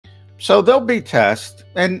So there'll be tests,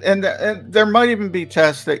 and there might even be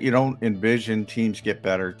tests that you don't envision. Teams get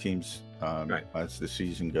better, teams Right. as the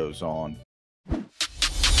season goes on.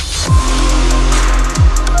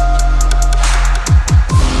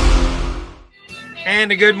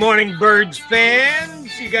 And a good morning, Birds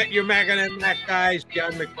fans. You got your Mac and Mac guys,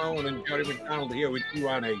 John McMullen and Jody McDonald here with you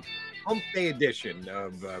on a hump day edition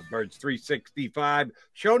of Birds 365,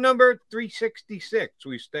 show number 366.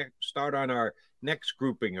 We start on our next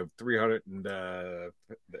grouping of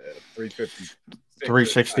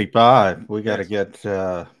 365. We got to get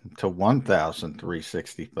to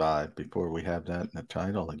 1,365 before we have that in the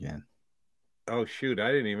title again. Oh shoot!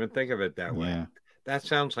 I didn't even think of it that way. Yeah. That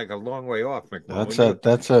sounds like a long way off,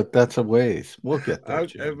 McMullen. That's a ways. We'll get there. I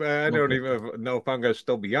don't even know if I'm going to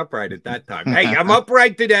still be upright at that time. Hey, I'm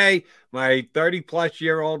upright today. My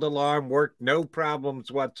 30-plus-year-old alarm worked, no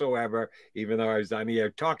problems whatsoever, even though I was on the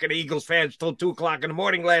air talking to Eagles fans till 2 o'clock in the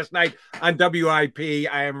morning last night on WIP.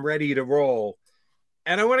 I am ready to roll.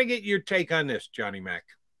 And I want to get your take on this, Johnny Mac.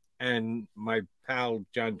 And my pal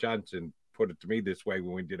John Johnson put it to me this way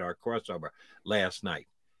when we did our crossover last night.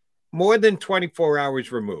 More than 24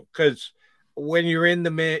 hours removed, because when you're in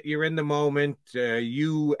the moment,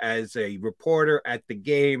 you as a reporter at the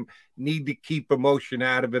game need to keep emotion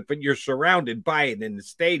out of it, but you're surrounded by it in the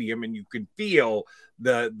stadium, and you can feel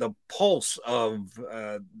the pulse of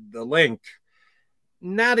the link.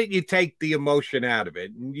 Now that you take the emotion out of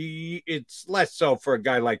it, it's less so for a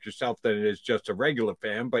guy like yourself than it is just a regular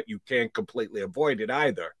fan, but you can't completely avoid it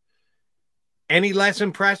either. Any less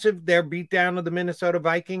impressive, their beatdown of the Minnesota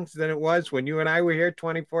Vikings, than it was when you and I were here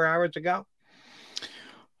 24 hours ago?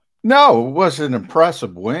 No, it was an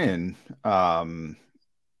impressive win. I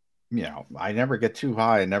never get too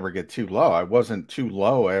high and never get too low. I wasn't too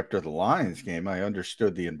low after the Lions game. I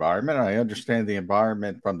understood the environment. I understand the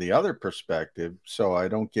environment from the other perspective, so I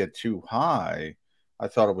don't get too high. I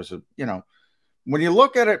thought it was when you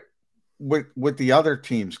look at it with the other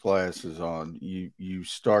team's glasses on, you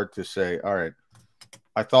start to say, all right,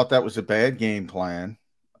 I thought that was a bad game plan,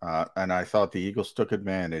 and I thought the Eagles took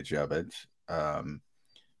advantage of it.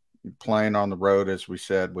 Playing on the road, as we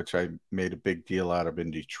said, which I made a big deal out of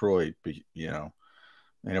in Detroit, and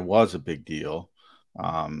it was a big deal.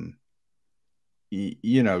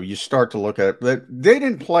 You start to look at it, but they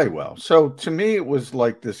didn't play well. So to me, it was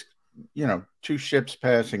like this, two ships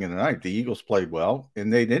passing in the night. The Eagles played well,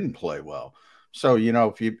 and they didn't play well. So,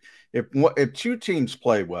 if two teams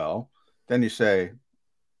play well, then you say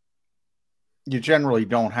you generally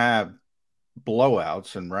don't have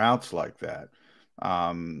blowouts and routes like that.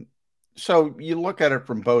 So you look at it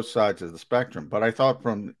from both sides of the spectrum. But I thought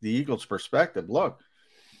from the Eagles' perspective, look,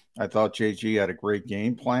 I thought JG had a great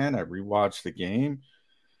game plan. I rewatched the game.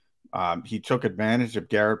 He took advantage of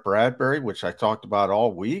Garrett Bradbury, which I talked about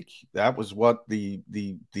all week. That was what the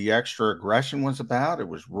extra aggression was about. It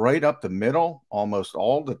was right up the middle almost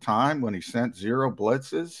all the time when he sent 0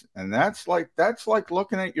 blitzes. And that's like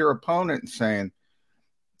looking at your opponent and saying,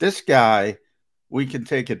 this guy we can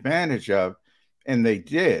take advantage of. And they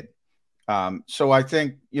did. So I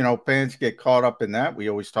think, fans get caught up in that. We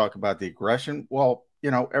always talk about the aggression. Well,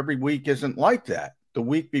 every week isn't like that. The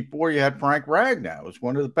week before you had Frank Ragnow, was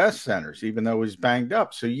one of the best centers, even though he's banged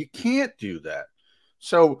up. So you can't do that.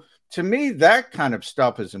 So to me, that kind of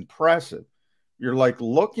stuff is impressive. You're like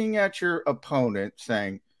looking at your opponent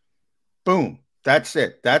saying, boom, that's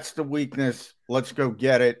it. That's the weakness. Let's go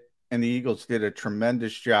get it. And the Eagles did a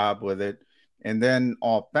tremendous job with it. And then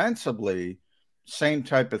offensively, same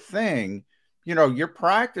type of thing. You're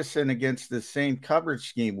practicing against the same coverage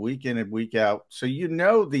scheme week in and week out. So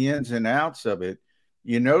the ins and outs of it.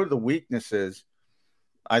 The weaknesses.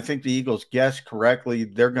 I think the Eagles guessed correctly.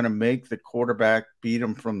 They're going to make the quarterback beat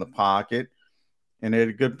them from the pocket. And they had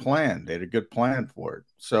a good plan. They had a good plan for it.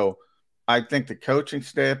 So I think the coaching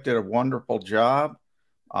staff did a wonderful job.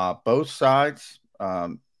 Both sides,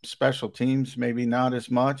 special teams, maybe not as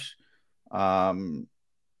much. And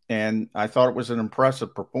I thought it was an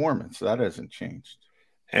impressive performance. That hasn't changed.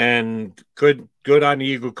 And good on the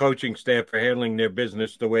Eagle coaching staff for handling their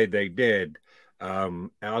business the way they did.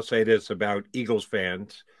 I'll say this about Eagles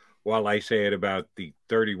fans, while I say it about the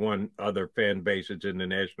 31 other fan bases in the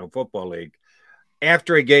National Football League.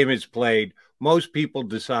 After a game is played, most people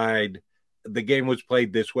decide the game was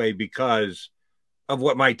played this way because of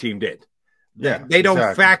what my team did. Yeah, they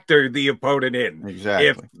don't factor the opponent in.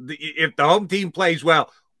 Exactly. If the home team plays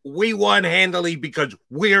well, we won handily because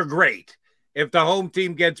we're great. If the home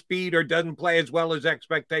team gets beat or doesn't play as well as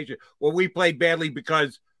expectation, well, we played badly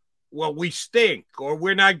because, well, we stink or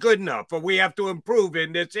we're not good enough or we have to improve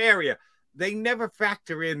in this area. They never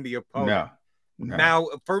factor in the opponent. No. Now,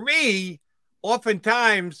 for me,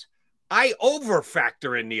 oftentimes I over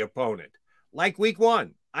factor in the opponent. Like week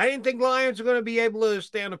 1, I didn't think Lions were going to be able to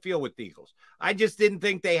stay on the field with the Eagles. I just didn't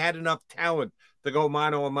think they had enough talent to go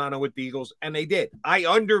mano a mano with the Eagles, and they did. I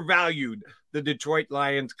undervalued the Detroit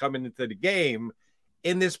Lions coming into the game.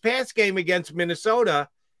 In this past game against Minnesota,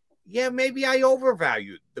 yeah, maybe I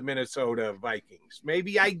overvalued the Minnesota Vikings.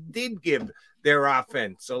 Maybe I did give their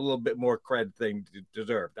offense a little bit more credit than they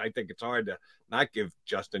deserved. I think it's hard to not give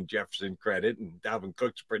Justin Jefferson credit, and Dalvin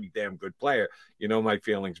Cook's a pretty damn good player. You know my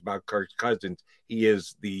feelings about Kirk Cousins. He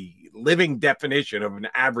is the living definition of an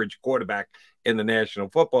average quarterback in the National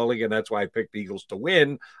Football League, and that's why I picked the Eagles to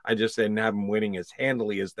win. I just didn't have them winning as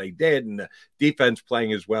handily as they did, and the defense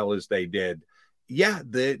playing as well as they did. Yeah,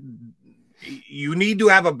 you need to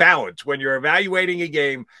have a balance. When you're evaluating a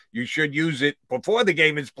game, you should use it before the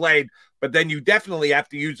game is played, but then you definitely have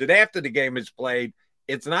to use it after the game is played.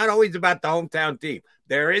 It's not always about the hometown team.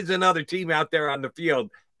 There is another team out there on the field,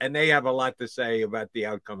 and they have a lot to say about the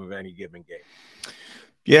outcome of any given game.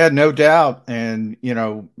 Yeah, no doubt. And, you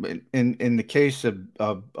know, in the case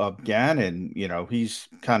of Gannon, you know, he's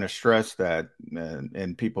kind of stressed that,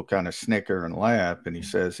 and people kind of snicker and laugh, and he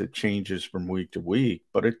says it changes from week to week,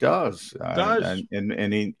 but it does. It does.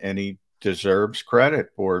 And he deserves credit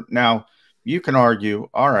for it. Now, you can argue,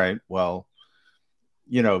 all right, well,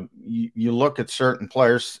 you know, you look at certain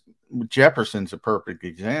players. Jefferson's a perfect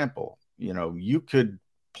example. You know, you could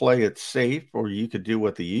play it safe, or you could do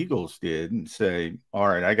what the Eagles did and say, all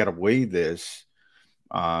right, I got to weigh this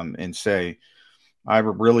and say, I have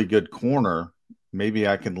a really good corner. Maybe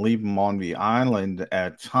I can leave him on the island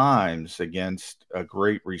at times against a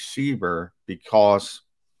great receiver because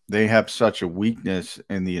they have such a weakness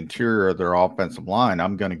in the interior of their offensive line.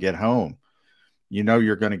 I'm going to get home. You know,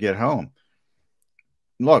 you're going to get home.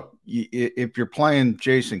 Look, if you're playing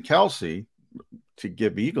Jason Kelce, to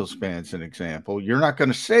give Eagles fans an example, you're not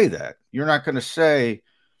going to say that. You're not going to say,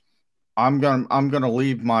 I'm going to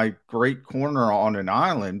leave my great corner on an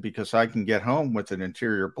island because I can get home with an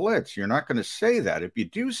interior blitz. You're not going to say that. If you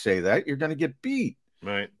do say that, you're going to get beat.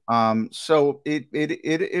 Right. So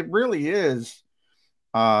it really is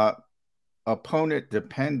opponent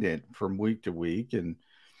dependent from week to week. And,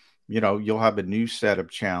 you know, you'll have a new set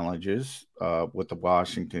of challenges with the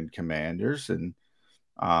Washington Commanders. And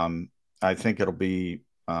I think it'll be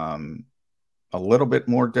a little bit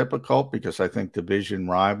more difficult because I think division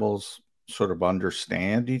rivals sort of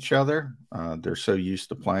understand each other. They're so used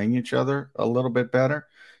to playing each other a little bit better,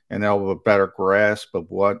 and they'll have a better grasp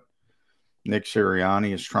of what Nick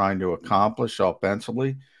Sirianni is trying to accomplish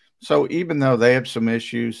offensively. So even though they have some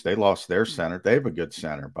issues, they lost their center. They have a good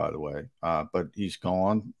center, by the way, but he's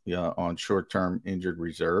gone on short-term injured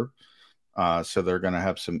reserve. So they're going to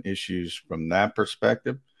have some issues from that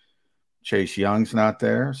perspective. Chase Young's not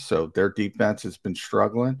there, so their defense has been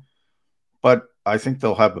struggling. But I think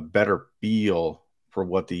they'll have a better feel for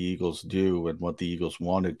what the Eagles do and what the Eagles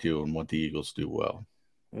want to do and what the Eagles do well.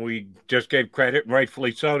 We just gave credit,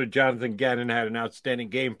 rightfully so, to Jonathan Gannon. Had an outstanding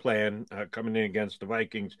game plan coming in against the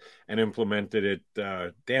Vikings and implemented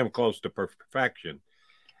it damn close to perfection.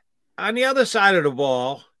 On the other side of the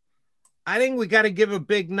ball, I think we got to give a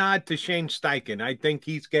big nod to Shane Steichen. I think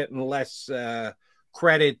he's getting less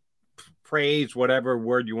credit, praise, whatever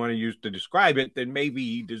word you want to use to describe it, than maybe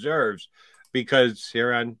he deserves, because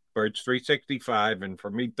here on Birds 365, and for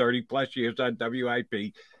me, 30 plus years on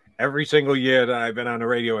WIP, every single year that I've been on the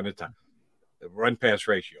radio in the time, the run pass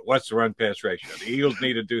ratio. What's the run pass ratio? The Eagles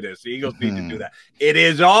need to do this. The Eagles need to do that. It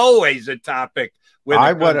is always a topic.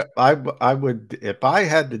 I would, if I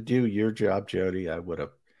had to do your job, Jody, I would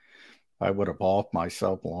have off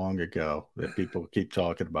myself long ago that people keep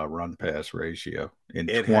talking about run pass ratio in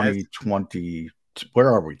 2020. Where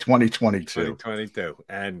are we? 2022. 2022.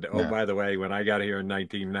 And oh, by the way, when I got here in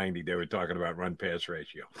 1990, they were talking about run pass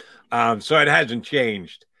ratio. So it hasn't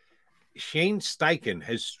changed. Shane Steichen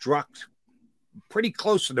has struck pretty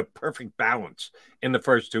close to the perfect balance in the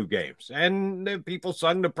first two games. And people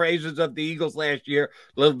sung the praises of the Eagles last year.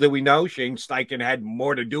 Little did we know, Shane Steichen had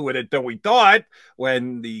more to do with it than we thought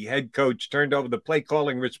when the head coach turned over the play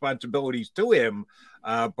calling responsibilities to him.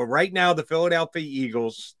 But right now, the Philadelphia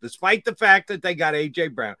Eagles, despite the fact that they got A.J.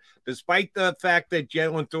 Brown, despite the fact that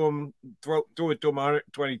Jalen threw it to him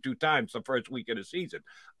 122 times the first week of the season,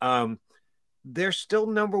 they're still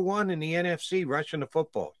number one in the NFC rushing the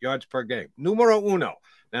football, yards per game. Numero uno.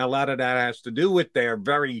 Now, a lot of that has to do with their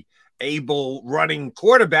very able running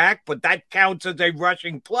quarterback, but that counts as a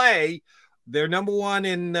rushing play. They're number one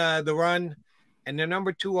in the run, and they're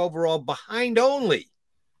number two overall, behind only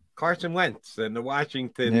Carson Wentz and the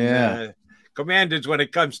Washington Commanders when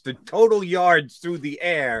it comes to total yards through the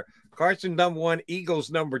air. Carson #1, Eagles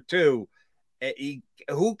 #2.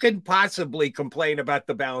 Who can possibly complain about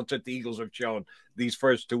the balance that the Eagles have shown these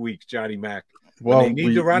first 2 weeks, Johnny Mac? When they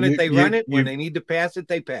need to run it, they run it. When they need to pass it,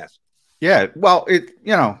 they pass. Yeah, well,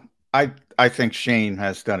 I think Shane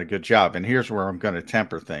has done a good job, and here's where I'm going to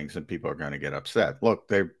temper things, and people are going to get upset. Look,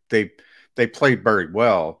 they played very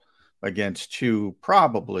well against two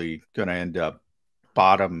probably going to end up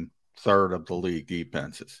bottom third of the league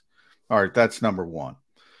defenses. All right, that's number one.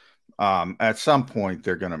 At some point,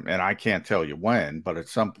 they're going to, and I can't tell you when, but at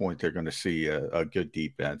some point, they're going to see a good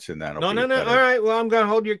defense, and that'll be no. All right, well, I'm going to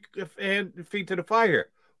hold your feet to the fire.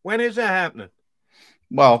 When is that happening?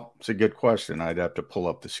 Well, it's a good question. I'd have to pull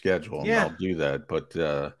up the schedule, and I'll do that. But,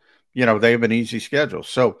 they have an easy schedule.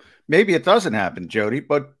 So maybe it doesn't happen, Jody,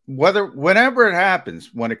 but whenever it happens,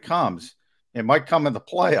 when it comes, it might come in the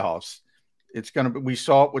playoffs. It's going to be, we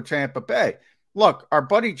saw it with Tampa Bay. Look, our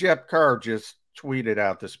buddy Jeff Kerr just tweeted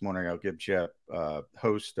out this morning. I'll give Jeff,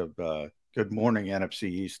 host of Good Morning NFC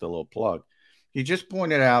East, a little plug. He just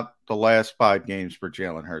pointed out the last 5 games for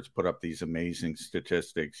Jalen Hurts, put up these amazing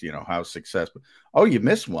statistics, how successful. Oh, you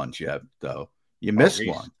missed one, Jeff, though. You missed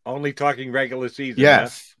one. Only talking regular season.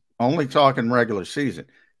 Yes, only talking regular season.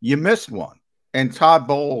 You missed one. And Todd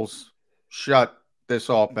Bowles shut this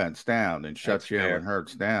offense down and shut Jalen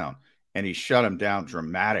Hurts down. And he shut him down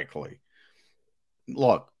dramatically.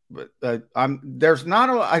 Look, there's not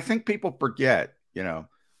I think people forget,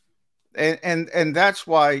 And that's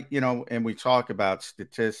why, and we talk about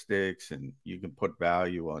statistics, and you can put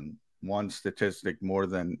value on one statistic more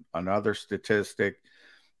than another statistic.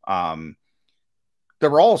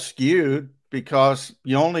 They're all skewed because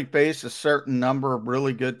you only face a certain number of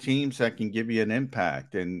really good teams that can give you an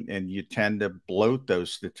impact, and you tend to bloat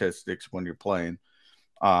those statistics when you're playing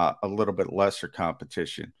a little bit lesser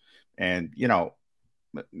competition. And,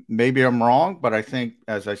 maybe I'm wrong, but I think,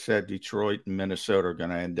 as I said, Detroit and Minnesota are going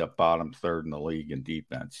to end up bottom third in the league in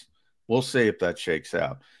defense. We'll see if that shakes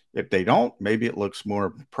out. If they don't, maybe it looks more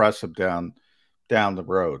impressive down the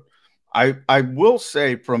road. I will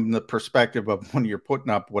say, from the perspective of when you're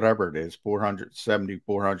putting up whatever it is, 470,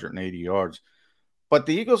 480 yards, but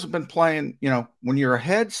the Eagles have been playing, when you're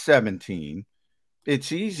ahead 17,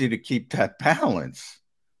 it's easy to keep that balance.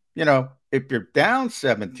 If you're down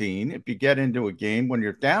 17, if you get into a game when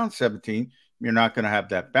you're down 17, you're not going to have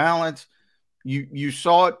that balance. You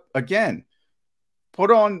saw it again.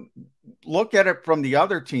 Look at it from the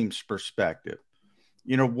other team's perspective.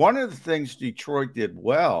 One of the things Detroit did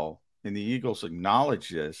well, and the Eagles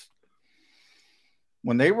acknowledged this,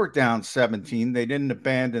 when they were down 17, they didn't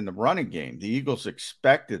abandon the running game. The Eagles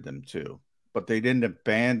expected them to, but they didn't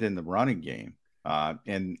abandon the running game.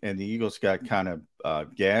 And the Eagles got kind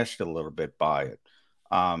of gashed a little bit by it.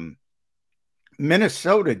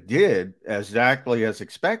 Minnesota did exactly as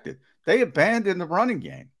expected. They abandoned the running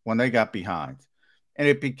game when they got behind. And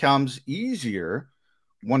it becomes easier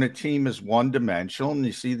when a team is one-dimensional and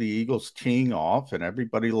you see the Eagles teeing off and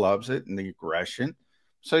everybody loves it and the aggression.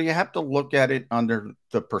 So you have to look at it under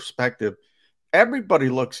the perspective. Everybody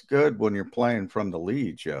looks good when you're playing from the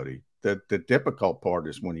lead, Jody. The difficult part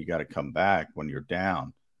is when you got to come back when you're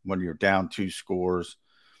down 2 scores.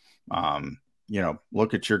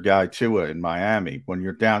 Look at your guy Tua in Miami. When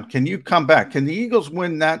you're down, can you come back? Can the Eagles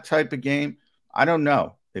win that type of game? I don't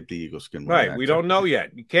know if the Eagles can win. Right. We don't know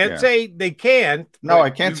yet. You can't say they can't. No, I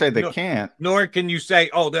can't say they can't. Nor can you say,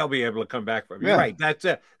 they'll be able to come back from it. Yeah. Right.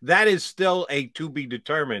 That is still a to be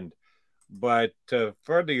determined. But to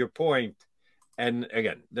further your point, and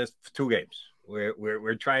again, there's 2 games.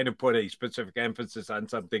 We're trying to put a specific emphasis on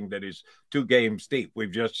something that is 2 games deep.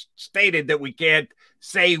 We've just stated that we can't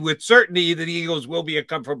say with certainty that the Eagles will be a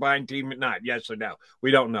come from behind team or not. Yes or no.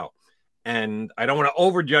 We don't know. And I don't want to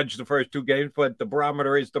overjudge the first 2 games, but the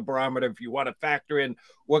barometer is the barometer. If you want to factor in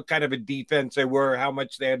what kind of a defense they were, how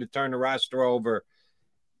much they had to turn the roster over,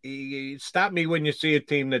 stop me when you see a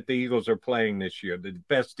team that the Eagles are playing this year. The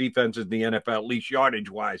best defense in the NFL, at least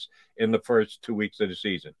yardage-wise, in the first 2 weeks of the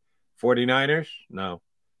season. 49ers? No.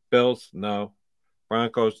 Bills? No.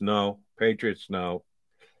 Broncos? No. Patriots? No.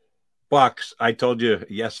 Bucks, I told you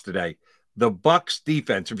yesterday, the Bucks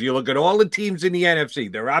defense, if you look at all the teams in the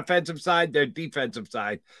NFC, their offensive side, their defensive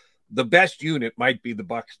side, the best unit might be the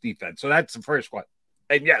Bucks defense. So that's the first one.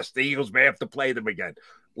 And yes, the Eagles may have to play them again.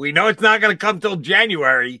 We know it's not going to come till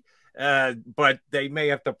January, but they may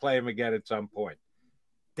have to play them again at some point.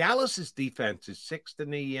 Dallas's defense is 6th in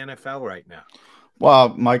the NFL right now. Well,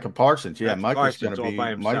 Micah Parsons, yeah, That's Micah's going Parsons to all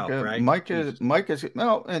by be himself, right? Micah's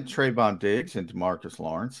well, and Trayvon Diggs and Demarcus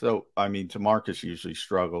Lawrence. So I mean, Demarcus usually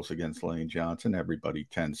struggles against Lane Johnson. Everybody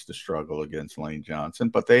tends to struggle against Lane Johnson,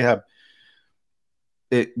 but they have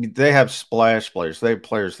splash players. They have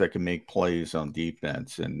players that can make plays on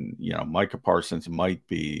defense, and Micah Parsons might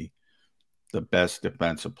be the best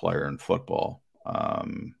defensive player in football.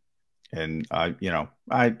 And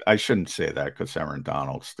I shouldn't say that because Aaron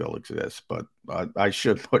Donald still exists, but I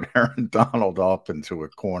should put Aaron Donald off into a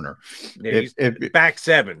corner. Yeah, he's back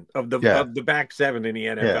seven of the back seven in the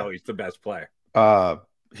NFL. Yeah. He's the best player.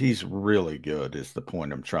 He's really good is the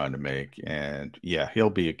point I'm trying to make. And yeah, he'll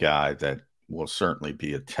be a guy that will certainly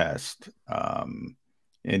be a test. And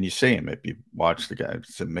you see him if you watch the guy.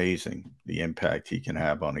 It's amazing the impact he can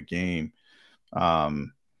have on a game.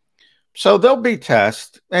 So there'll be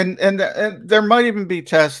tests, and there might even be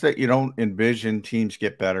tests that you don't envision. Teams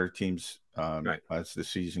get better, teams right. as the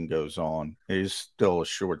season goes on. It is still a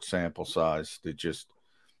short sample size to just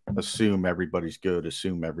assume everybody's good,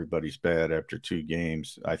 assume everybody's bad after 2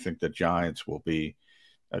 games. I think the Giants will be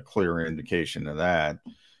a clear indication of that.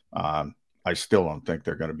 I still don't think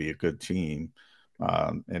they're going to be a good team,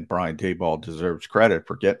 and Brian Daboll deserves credit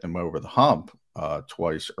for getting them over the hump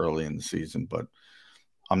twice early in the season, but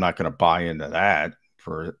I'm not going to buy into that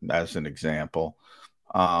as an example.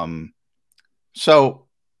 So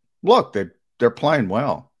look, they're playing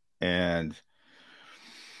well, and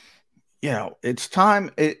it's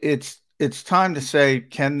time. It's time to say,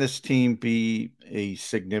 can this team be a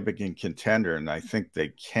significant contender? And I think they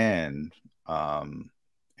can. And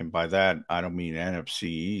by that, I don't mean NFC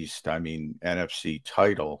East. I mean NFC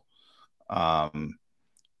title.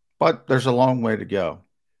 But there's a long way to go.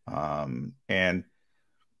 And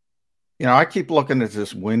I keep looking at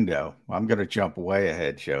this window. I'm going to jump way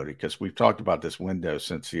ahead, Jody, because we've talked about this window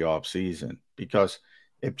since the offseason. Because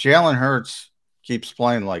if Jalen Hurts keeps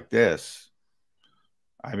playing like this,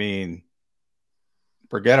 I mean,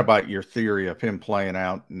 forget about your theory of him playing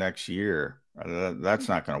out next year. That's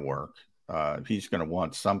not going to work. He's going to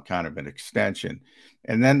want some kind of an extension.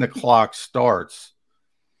 And then the clock starts.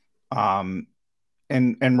 And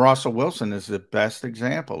Russell Wilson is the best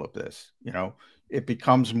example of this. It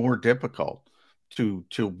becomes more difficult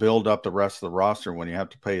to build up the rest of the roster when you have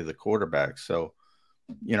to pay the quarterback. So,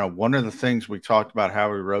 one of the things we talked about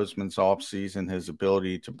Howie Roseman's offseason, his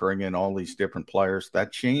ability to bring in all these different players,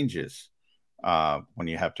 that changes when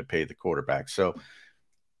you have to pay the quarterback. So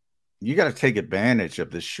you got to take advantage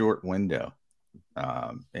of this short window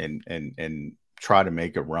and try to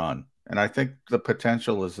make a run. And I think the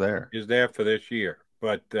potential is there. Is there for this year.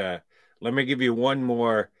 But let me give you one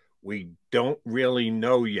more. We don't really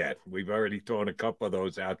know yet. We've already thrown a couple of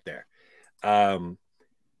those out there.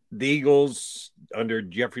 The Eagles, under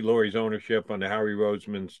Jeffrey Lurie's ownership, under Howie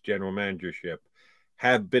Roseman's general managership,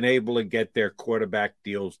 have been able to get their quarterback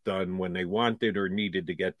deals done when they wanted or needed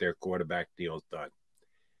to get their quarterback deals done.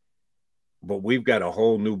 But we've got a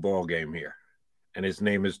whole new ball game here, and his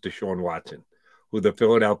name is Deshaun Watson, who the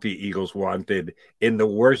Philadelphia Eagles wanted in the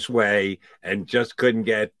worst way and just couldn't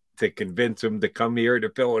get to convince him to come here to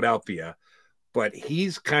Philadelphia. But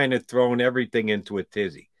he's kind of thrown everything into a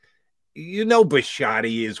tizzy.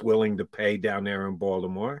 Bisciotti is willing to pay down there in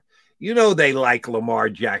Baltimore. They like Lamar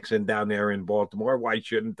Jackson down there in Baltimore. Why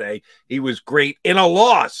shouldn't they? He was great in a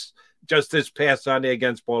loss just this past Sunday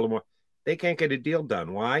against Baltimore. They can't get a deal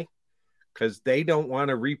done. Why? Because they don't want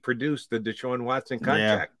to reproduce the Deshaun Watson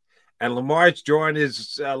contract. Yeah. And Lamar's drawing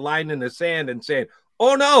his line in the sand and saying,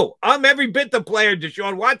 oh, no, I'm every bit the player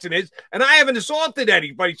Deshaun Watson is, and I haven't assaulted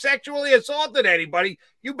anybody, sexually assaulted anybody.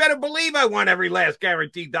 You better believe I want every last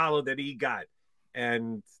guaranteed dollar that he got.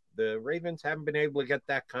 And the Ravens haven't been able to get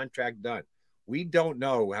that contract done. We don't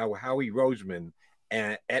know how Howie Roseman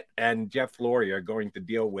and Jeff Lurie are going to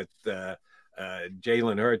deal with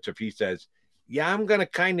Jalen Hurts if he says, yeah, I'm going to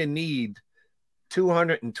kind of need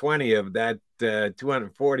 220 of that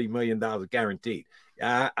 $240 million guaranteed.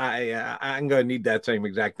 I'm going to need that same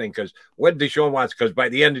exact thing because what Deshaun Watson, because by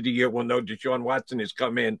the end of the year, we'll know Deshaun Watson has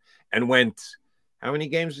come in and went, how many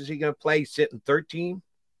games is he going to play? Sitting 13?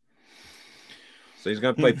 So he's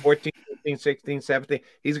going to play 14, 15, 16, 17.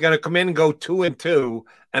 He's going to come in and go 2-2,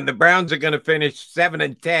 and the Browns are going to finish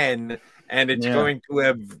 7-10, and it's going to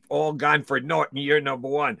have all gone for naught in year number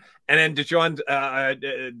 1. And then Jalen's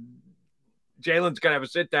going to have a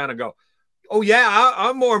sit down and go, oh, yeah,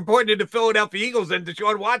 I'm more important to the Philadelphia Eagles than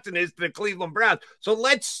Deshaun Watson is to the Cleveland Browns. So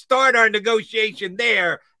let's start our negotiation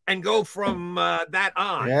there and go from that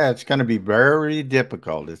on. Yeah, it's going to be very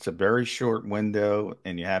difficult. It's a very short window,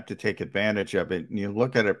 and you have to take advantage of it. And you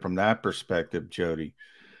look at it from that perspective, Jody.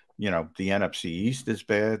 the NFC East is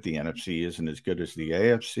bad. The NFC isn't as good as the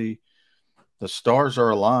AFC. The stars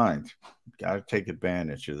are aligned. Got to take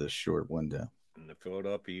advantage of this short window. And the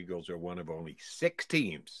Philadelphia Eagles are one of only 6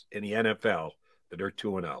 teams in the NFL that are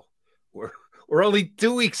 2-0. We're only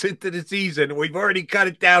 2 weeks into the season. We've already cut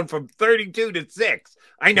it down from 32 to 6.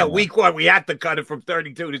 I know week 1 we had to cut it from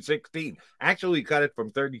 32 to 16. Actually, we cut it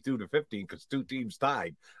from 32 to 15 because 2 teams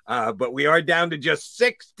tied. But we are down to just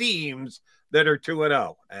 6 teams that are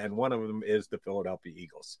 2-0, and one of them is the Philadelphia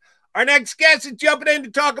Eagles. Our next guest is jumping in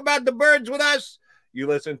to talk about the Birds with us. You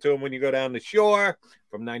listen to him when you go down the shore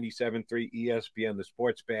from 97.3 ESPN, the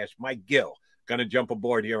Sports Bash. Mike Gill going to jump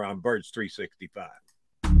aboard here on Birds 365.